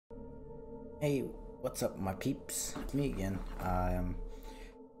Hey, what's up, my peeps? Me again.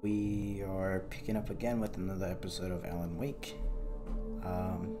 We are picking up again with another episode of Alan Wake.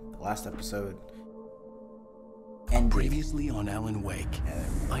 The last episode ended. Previously on Alan Wake,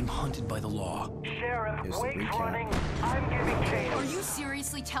 I'm hunted by the law. Sheriff, Here's the Wake's recap. running. I'm giving chase. Are you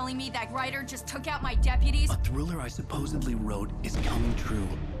seriously telling me that writer just took out my deputies? A thriller I supposedly wrote is coming true.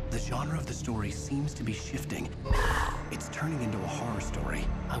 The genre of the story seems to be shifting. It's turning into a horror story.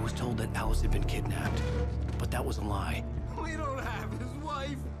 I was told that Alice had been kidnapped, but that was a lie. We don't have his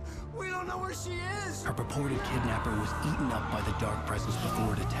wife. We don't know where she is. Her purported kidnapper was eaten up by the dark presence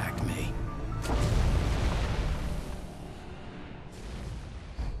before it attacked me.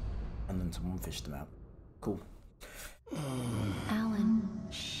 And then someone fished them out. Cool. Alan,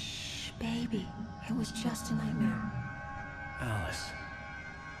 shh, baby. It was just a nightmare. Alice.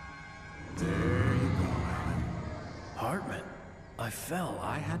 There you go, Alan. Hartman. I fell.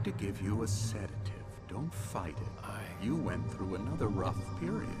 I had to give you a sedative. Don't fight it. You went through another rough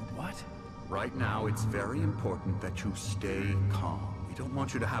period. What? Right now, it's very important that you stay calm. We don't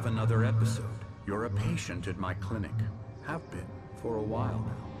want you to have another episode. You're a patient at my clinic. Have been for a while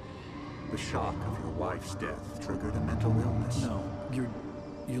now. The shock of your wife's death triggered a mental illness. No,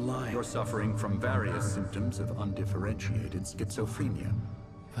 you're lying. You're suffering from various symptoms of undifferentiated schizophrenia.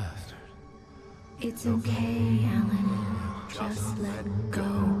 Bastard. It's okay, Alan. Just let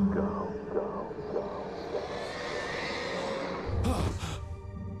go.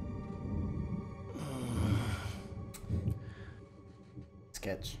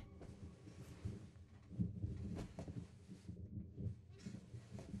 Sketch.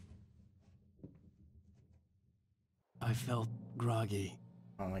 I felt groggy.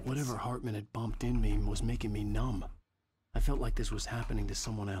 I don't like Whatever Hartman had bumped in me was making me numb. I felt like this was happening to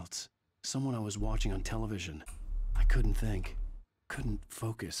someone else. Someone I was watching on television. I couldn't think. Couldn't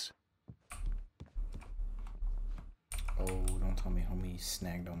focus. Oh, don't tell me homie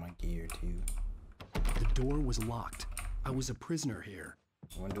snagged on my gear too. The door was locked. I was a prisoner here.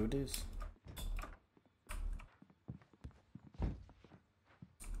 I wonder who it is.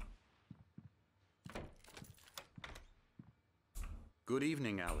 Good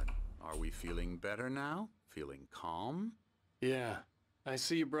evening, Alan. Are we feeling better now? Feeling calm? Yeah, I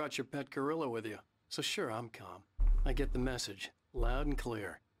see you brought your pet gorilla with you. So sure, I'm calm. I get the message, loud and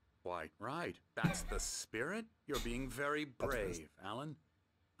clear. Quite right. That's the spirit. You're being very brave, Alan.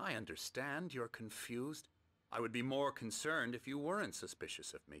 I understand you're confused. I would be more concerned if you weren't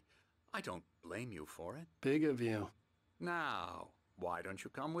suspicious of me. I don't blame you for it. Big of you. Now, why don't you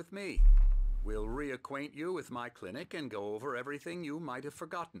come with me? We'll reacquaint you with my clinic and go over everything you might have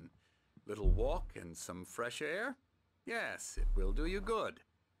forgotten. Little walk and some fresh air? Yes, it will do you good.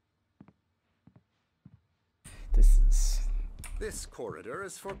 This corridor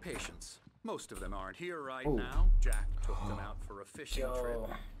is for patients. Most of them aren't here right now. Jack took them out for a fishing trip.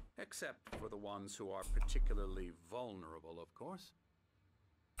 Except for the ones who are particularly vulnerable, of course.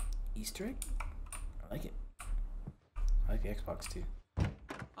 Easter egg? I like it. I like the Xbox too.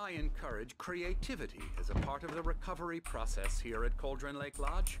 I encourage creativity as a part of the recovery process here at Cauldron Lake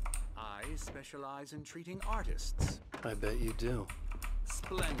Lodge. I specialize in treating artists. I bet you do.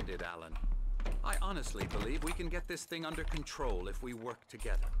 Splendid, Alan. I honestly believe we can get this thing under control if we work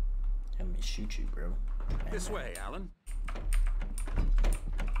together. Let me shoot you, bro. This way, Alan.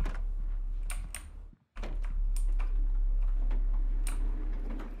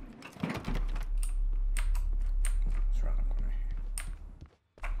 What's around the corner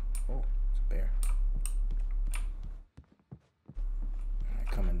here? Oh, it's a bear.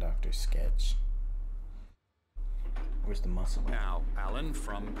 Alright, come in, Dr. Sketch. Where's the muscle? Now, Alan,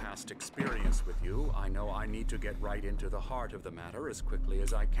 from past experience with you, I know I need to get right into the heart of the matter as quickly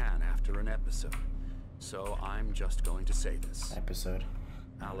as I can after an episode. So I'm just going to say this. Episode.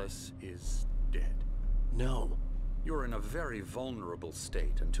 Alice is dead. No. You're in a very vulnerable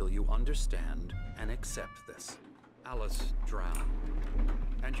state until you understand and accept this. Alice drowned,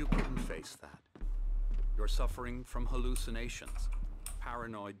 and you couldn't face that. You're suffering from hallucinations,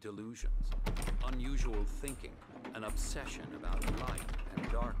 paranoid delusions, unusual thinking, an obsession about light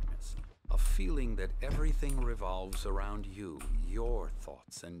and darkness, a feeling that everything revolves around you, your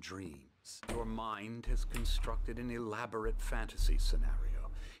thoughts and dreams. Your mind has constructed an elaborate fantasy scenario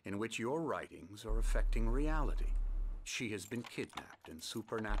in which your writings are affecting reality. She has been kidnapped and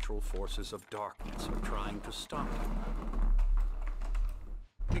supernatural forces of darkness are trying to stop you.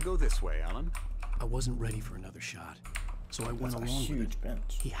 We go this way, Alan. I wasn't ready for another shot, so I went That's a along with huge it.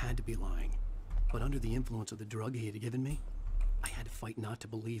 bench. He had to be lying. But under the influence of the drug he had given me, I had to fight not to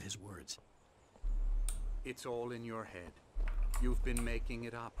believe his words. It's all in your head. You've been making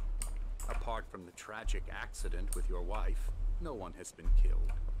it up. Apart from the tragic accident with your wife, no one has been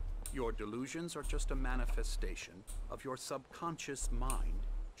killed. Your delusions are just a manifestation of your subconscious mind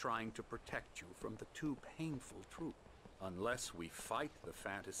trying to protect you from the too painful truth. Unless we fight the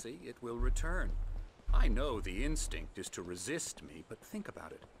fantasy, it will return. I know the instinct is to resist me, but think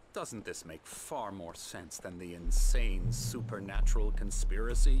about it. Doesn't this make far more sense than the insane supernatural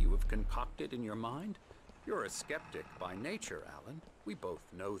conspiracy you have concocted in your mind? You're a skeptic by nature, Alan. We both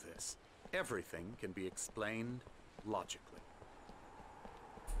know this. Everything can be explained logically.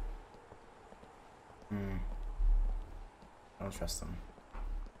 I don't trust them.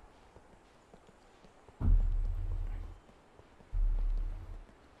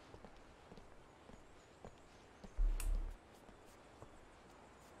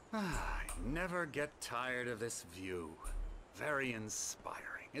 I never get tired of this view. Very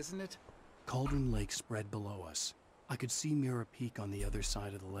inspiring, isn't it? Cauldron Lake spread below us. I could see Mirror Peak on the other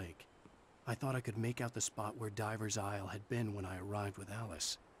side of the lake. I thought I could make out the spot where Diver's Isle had been when I arrived with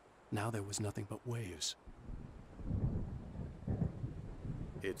Alice. Now there was nothing but waves.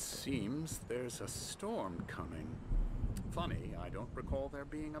 It seems there's a storm coming. Funny, I don't recall there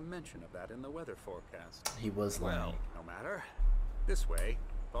being a mention of that in the weather forecast. He was lying. Well, no matter. This way.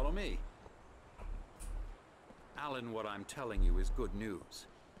 Follow me. Alan, what I'm telling you is good news.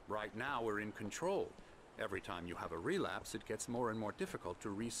 Right now, we're in control. Every time you have a relapse, it gets more and more difficult to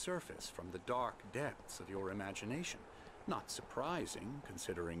resurface from the dark depths of your imagination. Not surprising,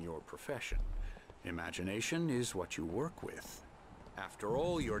 considering your profession. Imagination is what you work with. After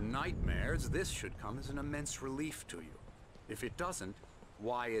all your nightmares, this should come as an immense relief to you. If it doesn't,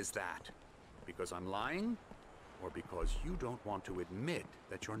 why is that? Because I'm lying? Or because you don't want to admit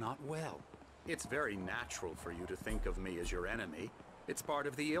that you're not well? It's very natural for you to think of me as your enemy. It's part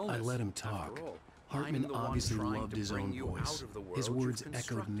of the illness. I let him talk. After all, Hartman I'm the one obviously trying loved to his bring own you voice. out of the world His you've words echoed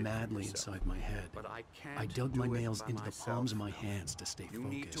constructed for madly yourself. inside my head. But I can't I dug my do it nails by into the myself. palms of my hands to stay You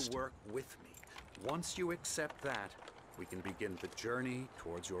focused. need to work with me. Once you accept that, we can begin the journey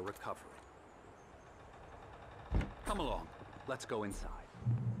towards your recovery. Come along. Let's go inside.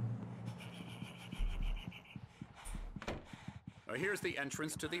 Here's the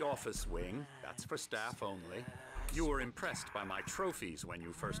entrance to the office wing. That's for staff only. You were impressed by my trophies when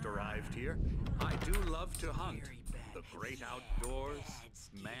you first arrived here. I do love to hunt. The great outdoors,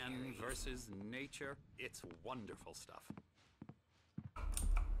 man versus nature. It's wonderful stuff.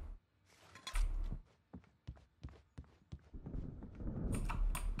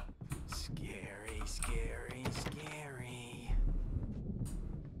 Scary, scary, scary.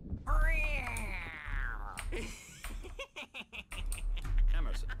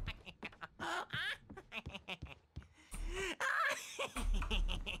 Emerson.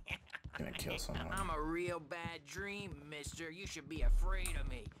 Gonna kill someone. I'm a real bad dream, mister. You should be afraid of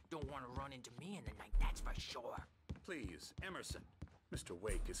me. Don't want to run into me in the night, that's for sure. Please, Emerson. Mr.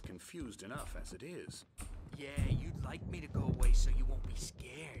 Wake is confused enough as it is. Yeah, you'd like me to go away so you won't be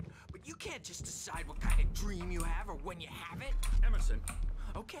scared. But you can't just decide what kind of dream you have or when you have it. Emerson.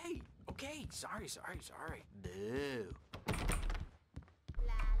 Okay, okay. Sorry. Boo.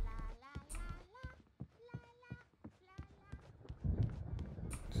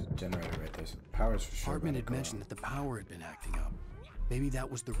 There's a generator right there. So power's for sure. Hartman gonna had go mentioned out. that the power had been acting up. Maybe that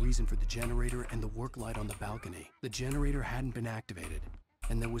was the reason for the generator and the work light on the balcony. The generator hadn't been activated,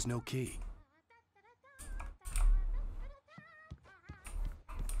 and there was no key.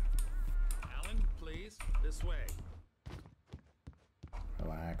 Alan, please, this way.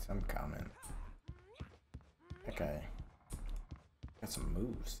 Relax, I'm coming. Okay. Got some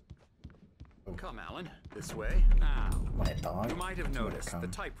moves. Come, Alan, this way. Now, My dog. you might have It's gonna noticed the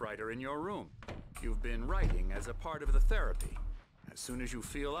come. typewriter in your room. You've been writing as a part of the therapy. As soon as you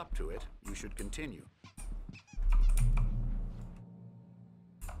feel up to it, you should continue.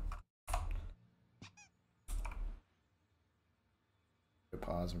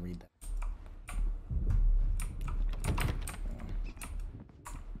 Pause and read that.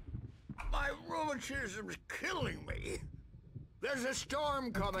 My rheumatism's killing me. There's a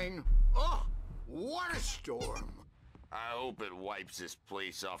storm coming. Oh, what a storm. I hope it wipes this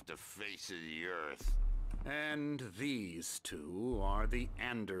place off the face of the earth. And these two are the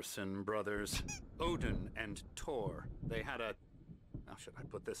Anderson brothers, Odin and Thor. They had a, how should I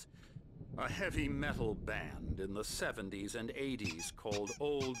put this? A heavy metal band in the 70s and 80s called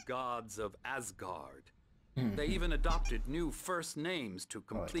Old Gods of Asgard. They even adopted new first names to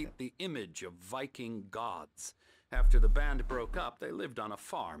complete the image of Viking gods. After the band broke up, they lived on a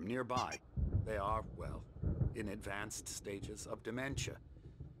farm nearby. They are, well, in advanced stages of dementia.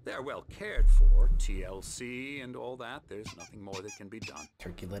 They're well cared for, TLC and all that. There's nothing more that can be done.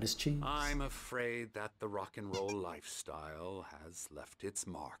 Turkey, lettuce, cheese. I'm afraid that the rock and roll lifestyle has left its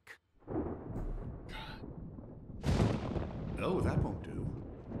mark. Oh, that won't do.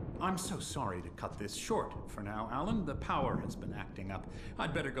 I'm so sorry to cut this short for now, Alan. The power has been acting up.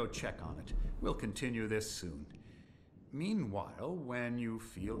 I'd better go check on it. We'll continue this soon. Meanwhile, when you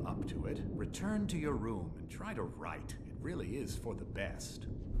feel up to it, return to your room and try to write. It really is for the best.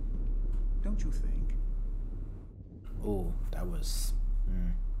 Don't you think? Oh, that was...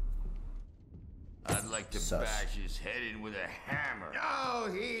 I'd like to Sus. bash his head in with a hammer. Oh,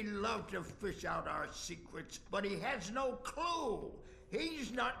 he'd love to fish out our secrets, but he has no clue.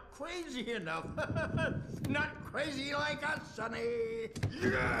 He's not crazy enough. Not crazy like us, Sonny.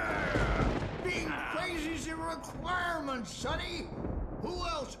 Yeah! Being crazy's a requirement, Sonny. Who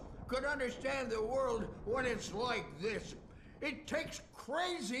else could understand the world when it's like this? It takes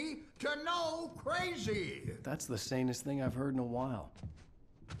crazy to know crazy. That's the sanest thing I've heard in a while.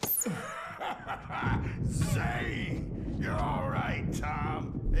 Say, you're all right,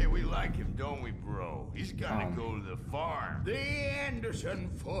 Tom. Hey, we like him, don't we, bro? He's gotta go to the farm. The Anderson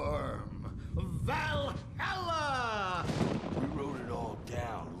Farm. Valhalla! We wrote it all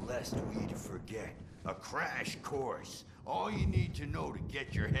down, lest we'd forget. A crash course. All you need to know to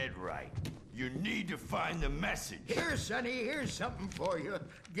get your head right. You need to find the message. Here, Sonny, here's something for you.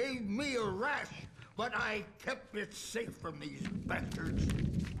 Gave me a rash, but I kept it safe from these bastards.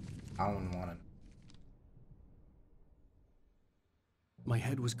 I don't want it. My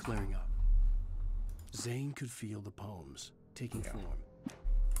head was clearing up. Zane could feel the poems taking form.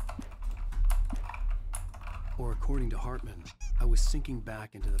 Or according to Hartman, I was sinking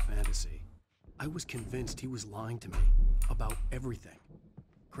back into the fantasy. I was convinced he was lying to me about everything.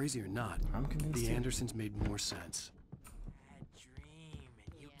 Crazy or not, I'm convinced the too. Andersons made more sense. Bad dream,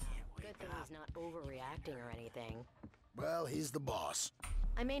 and you can't Good wake thing up. he's not overreacting or anything. Well, he's the boss.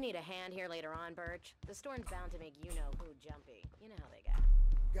 I may need a hand here later on, Birch. The storm's bound to make you-know-who jumpy. You know how they get.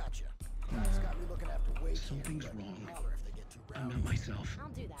 Gotcha. It's got me looking after Wade. Something's wrong. Holler if they get too I'm rowdy. not myself. I'll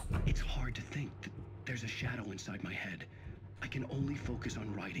do that, Birch. It's hard to think that there's a shadow inside my head. I can only focus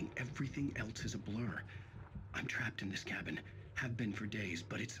on writing. Everything else is a blur. I'm trapped in this cabin. Have been for days,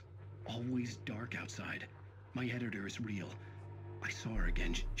 but it's always dark outside. My editor is real. I saw her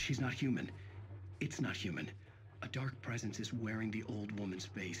again. She's not human. It's not human. A dark presence is wearing the old woman's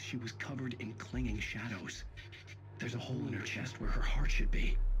face. She was covered in clinging shadows. There's a hole in her chest where her heart should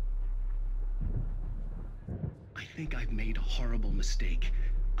be. I think I've made a horrible mistake.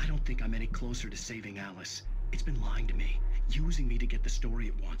 I don't think I'm any closer to saving Alice. It's been lying to me, using me to get the story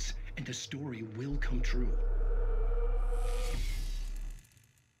it wants, and the story will come true.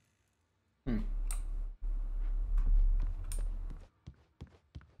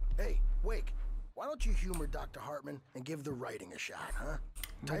 Hey, Wake, why don't you humor Dr. Hartman and give the writing a shot, huh?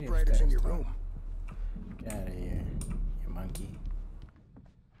 Ready Typewriter's in your upstairs, room. Get out of here, you monkey.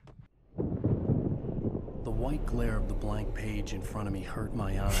 The white glare of the blank page in front of me hurt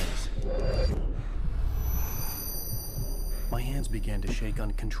my eyes. My hands began to shake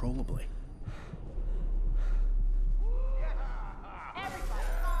uncontrollably. Everybody,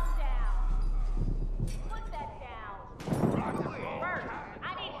 calm down. Put that down. Bert,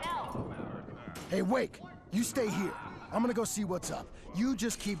 I need help. Hey, Wake, you stay here. I'm gonna go see what's up. You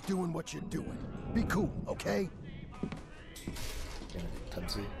just keep doing what you're doing. Be cool, okay?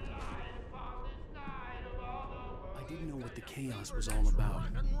 Tubsy. I didn't know what the chaos was all about,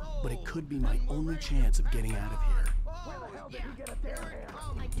 but it could be my only chance of getting out of here. Where the hell did he get a dare hand?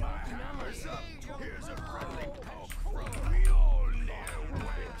 I don't know. Here's a friendly poke from Mjolnir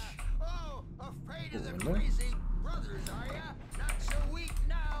Witch. Oh, afraid of the Hello? crazy brothers, are ya? Not so weak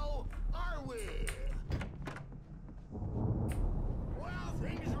now, are we? Well,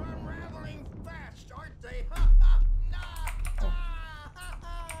 things are unraveling fast, aren't they? Ha ha! Nah! Ha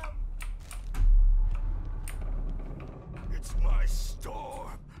ha! It's my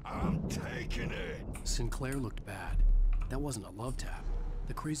storm. I'm taking it. Sinclair looked bad. That wasn't a love tap.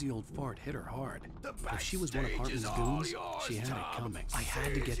 The crazy old fart hit her hard. If she was one of backstage is Hartman's all goons, yours, she had it Tom. coming. I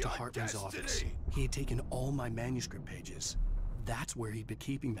had to get to Seize Hartman's your office. destiny. He had taken all my manuscript pages. That's where he'd been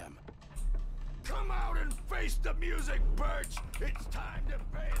keeping them. Come out and face the music, Birch. It's time to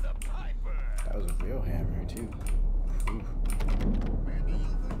pay the piper. That was a real hammer, too. Oof. Maybe you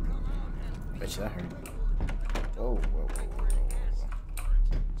could come out and Bet you that hurt. Whoa, whoa, whoa, whoa, whoa.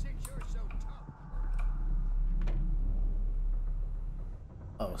 since you're so tough.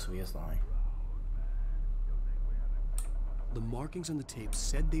 Oh, so he is lying. The markings on the tape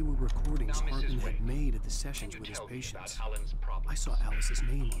said they were recordings Hartman had made at the sessions with his patients. I saw Alice's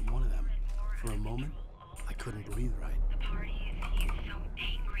name on one of them. For a moment, I couldn't breathe right. The parties, he's so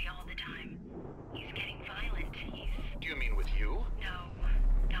angry all the time. He's getting violent. Do you mean with you? No,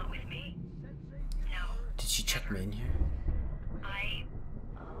 not with me. No. Did she check me in here?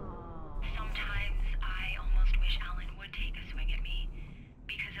 Sometimes I almost wish Alan would take a swing at me,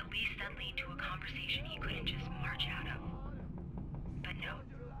 because at least that lead to a conversation he couldn't just march out of. But no.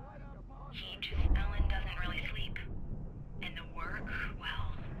 Alan doesn't really sleep. And the work,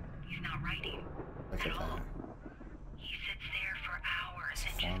 well, he's not writing at all. He sits there for hours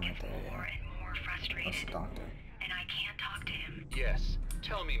and just gets more and more frustrated. And I can't talk to him. Yes.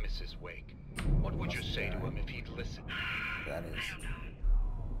 Tell me, Mrs. Wake. What would you say to him if he'd listen? That is. I don't know.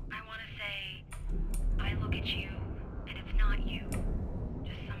 I want to say, I look at you, and it's not you.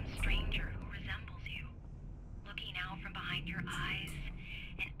 Just some stranger who resembles you. Looking out from behind your eyes,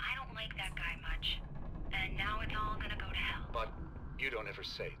 and I don't like that guy much. And now it's all gonna go to hell. But you don't ever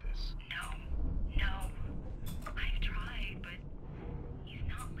say this. No. I've tried, but he's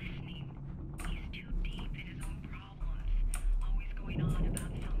not listening. He's too deep in his own problems, always going on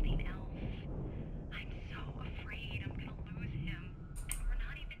about something else. I'm so afraid I'm gonna lose him, and we're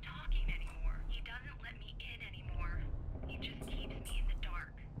not even talking anymore. He doesn't let me in anymore. He just keeps me in the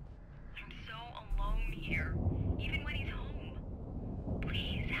dark. I'm so alone here, even when he's home.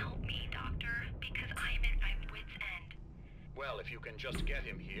 Please help me, Doctor, because I'm at my wit's end. Well, if you can just get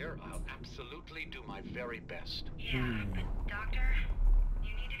him here, I'll absolutely do my very best. Yeah, but Doctor,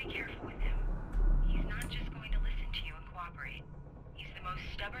 you need to be careful with him. He's not just going to listen to you and cooperate. He's the most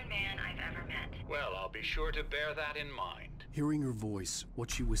stubborn man I've ever met. Well, I'll be sure to bear that in mind. Hearing her voice, what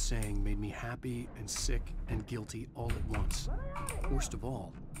she was saying made me happy and sick and guilty all at once. Worst of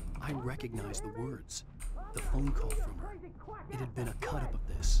all, I recognized the words. The phone call from her. It had been a cut-up of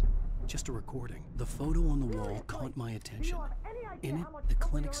this. Just a recording. The photo on the wall caught my attention. In it, the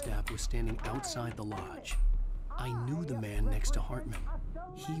clinic staff was standing outside the lodge. I knew the man next to Hartman.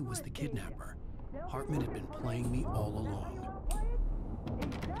 He was the kidnapper. Hartman had been playing me all along.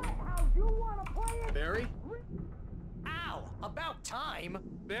 Barry? Ow! About time!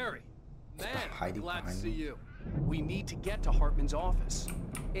 Barry, man, glad to see you. We need to get to Hartman's office.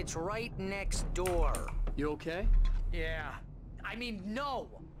 It's right next door. You okay? Yeah. I mean, no!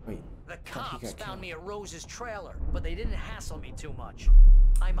 Wait. The cops found me at Rose's trailer, but they didn't hassle me too much.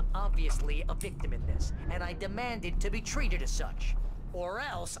 I'm obviously a victim in this, and I demanded to be treated as such. Or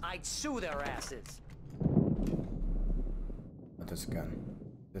else I'd sue their asses. With this gun.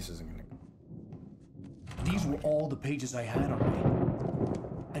 This isn't gonna... These were all the pages I had on me.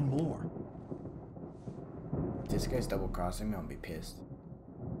 And more. If this guy's double-crossing me, I'll be pissed.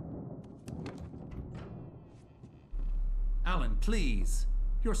 Alan, please.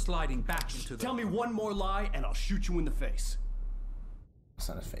 You're sliding back into the... Tell me one more lie and I'll shoot you in the face. It's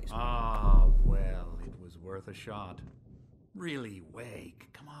not his face. Ah, well, it was worth a shot. Really, Wake,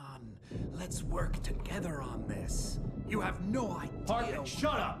 come on. Let's work together on this. You have no idea... Hartman,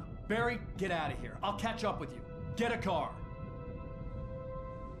 shut up! Barry, get out of here. I'll catch up with you. Get a car.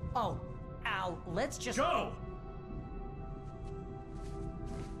 Oh, Al, let's just... Go!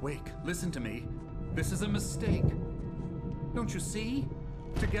 Wake, listen to me. This is a mistake. Don't you see?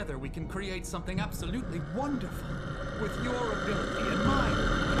 Together we can create something absolutely wonderful. With your ability and mine.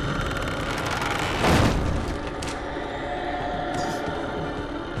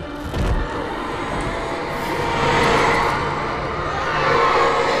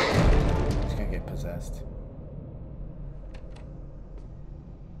 He's gonna get possessed.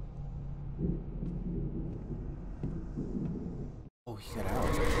 Oh, he got out.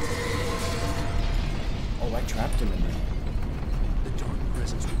 Oh, I trapped him in there. The dark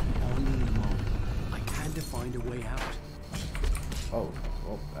presence would be on me in a moment. I had to find a way out. Oh,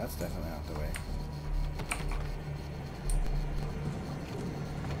 well, that's definitely out the way.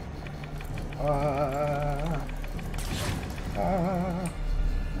 Oh,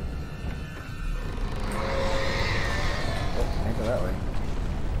 can't go that way.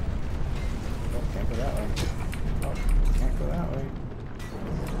 Oh, can't go that way. Oh, can't go that way.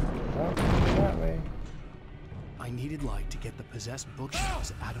 Oh, can't go that way. I needed light to get the possessed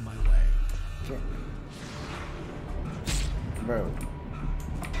bookshelves out of my way. Okay. Bro.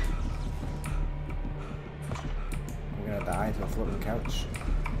 We're gonna die to a floating couch.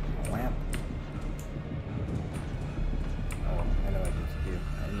 A lamp. Oh, I know what I need to do.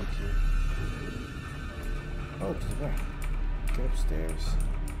 I need to... Oh, there's a door. Get upstairs.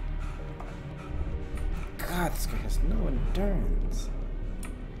 God, this guy has no endurance.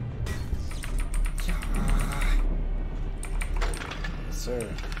 sir.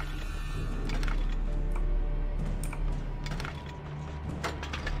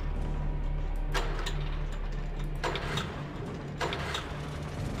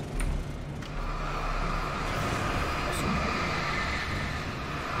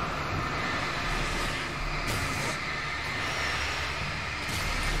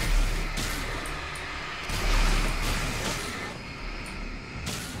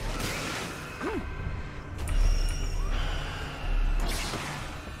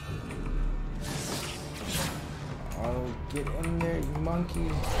 Get in there, you monkey.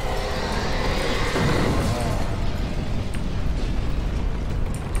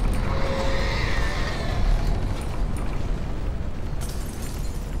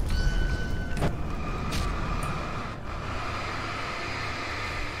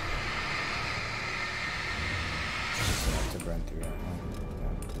 To run through that one.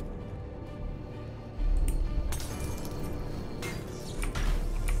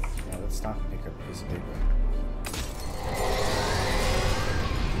 Yeah, let's stop and pick up a piece of paper.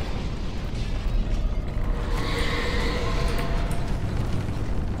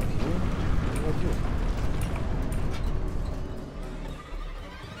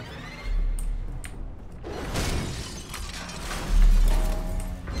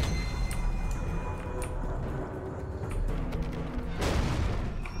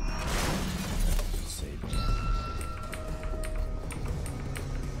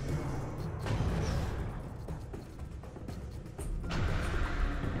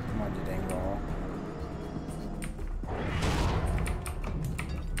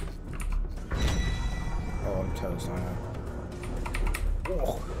 Toast on it.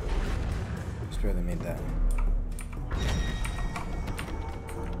 Oh, just barely made that.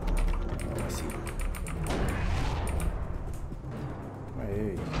 Oh, I see.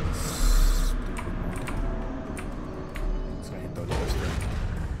 Hey, stupid monkey. It's gonna hit the toaster.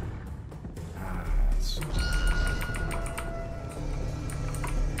 Ah, that's...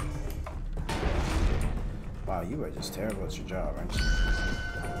 Wow, you are just terrible at your job, aren't you?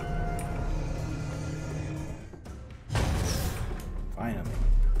 Finally.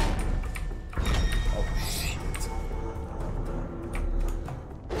 Oh shit.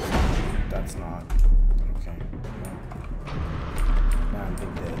 That's not okay. No. Now I'm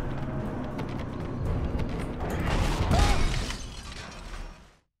big dead.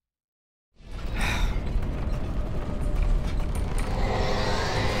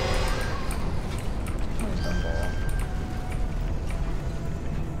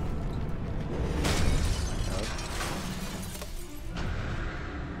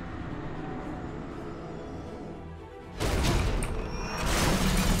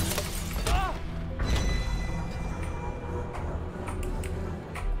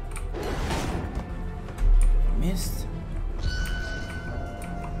 Missed.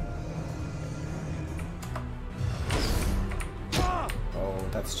 Oh,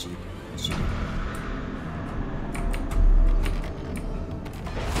 that's cheap. Cheap.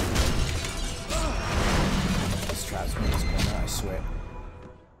 This traps me in this corner, I swear.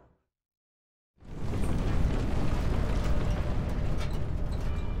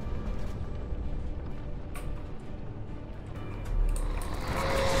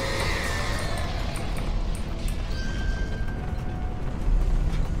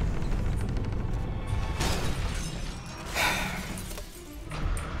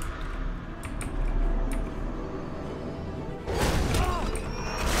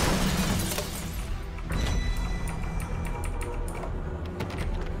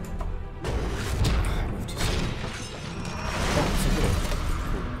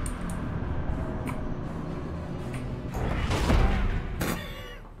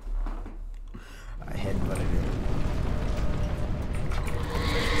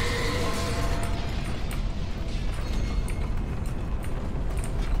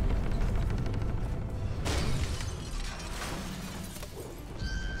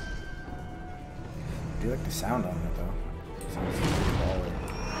 I do like the sound on it though. It sounds like a baller.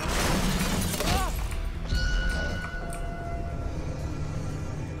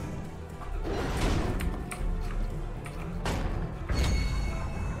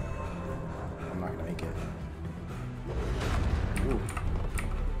 I'm not gonna make it. Ooh.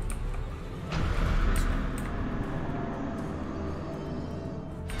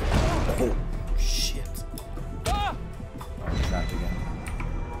 Oh shit. Oh, I'm trapped again.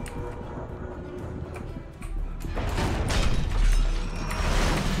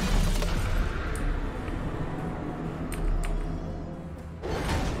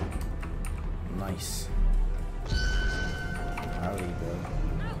 Nice. Howdy, bro.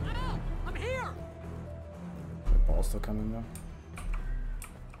 Ow, ow! I'm here! The ball's still coming though?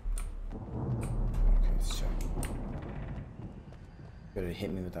 Okay, let's check. Better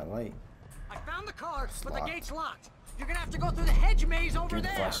hit me with that light. I found the car, but the locked. gate's locked. You're gonna have to go through the hedge maze over Give me the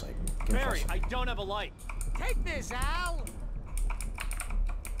there. flashlight. Give me the Barry, flashlight. I don't have a light. Take this, Al.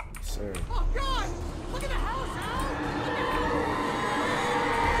 Yes, sir. Oh God! Look at the house, Al. Look at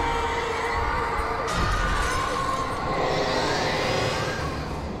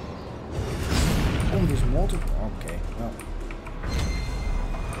Oh, there's multiple. Okay, well.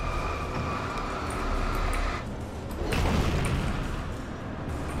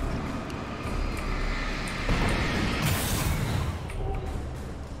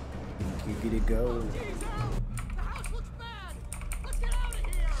 Keep you to go. Jeez, Al. The house looks bad. Let's get out of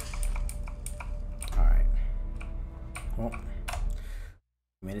here. Alright. Well,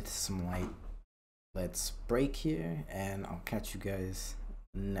 made it to some light. Let's break here, and I'll catch you guys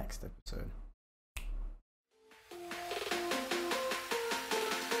next episode.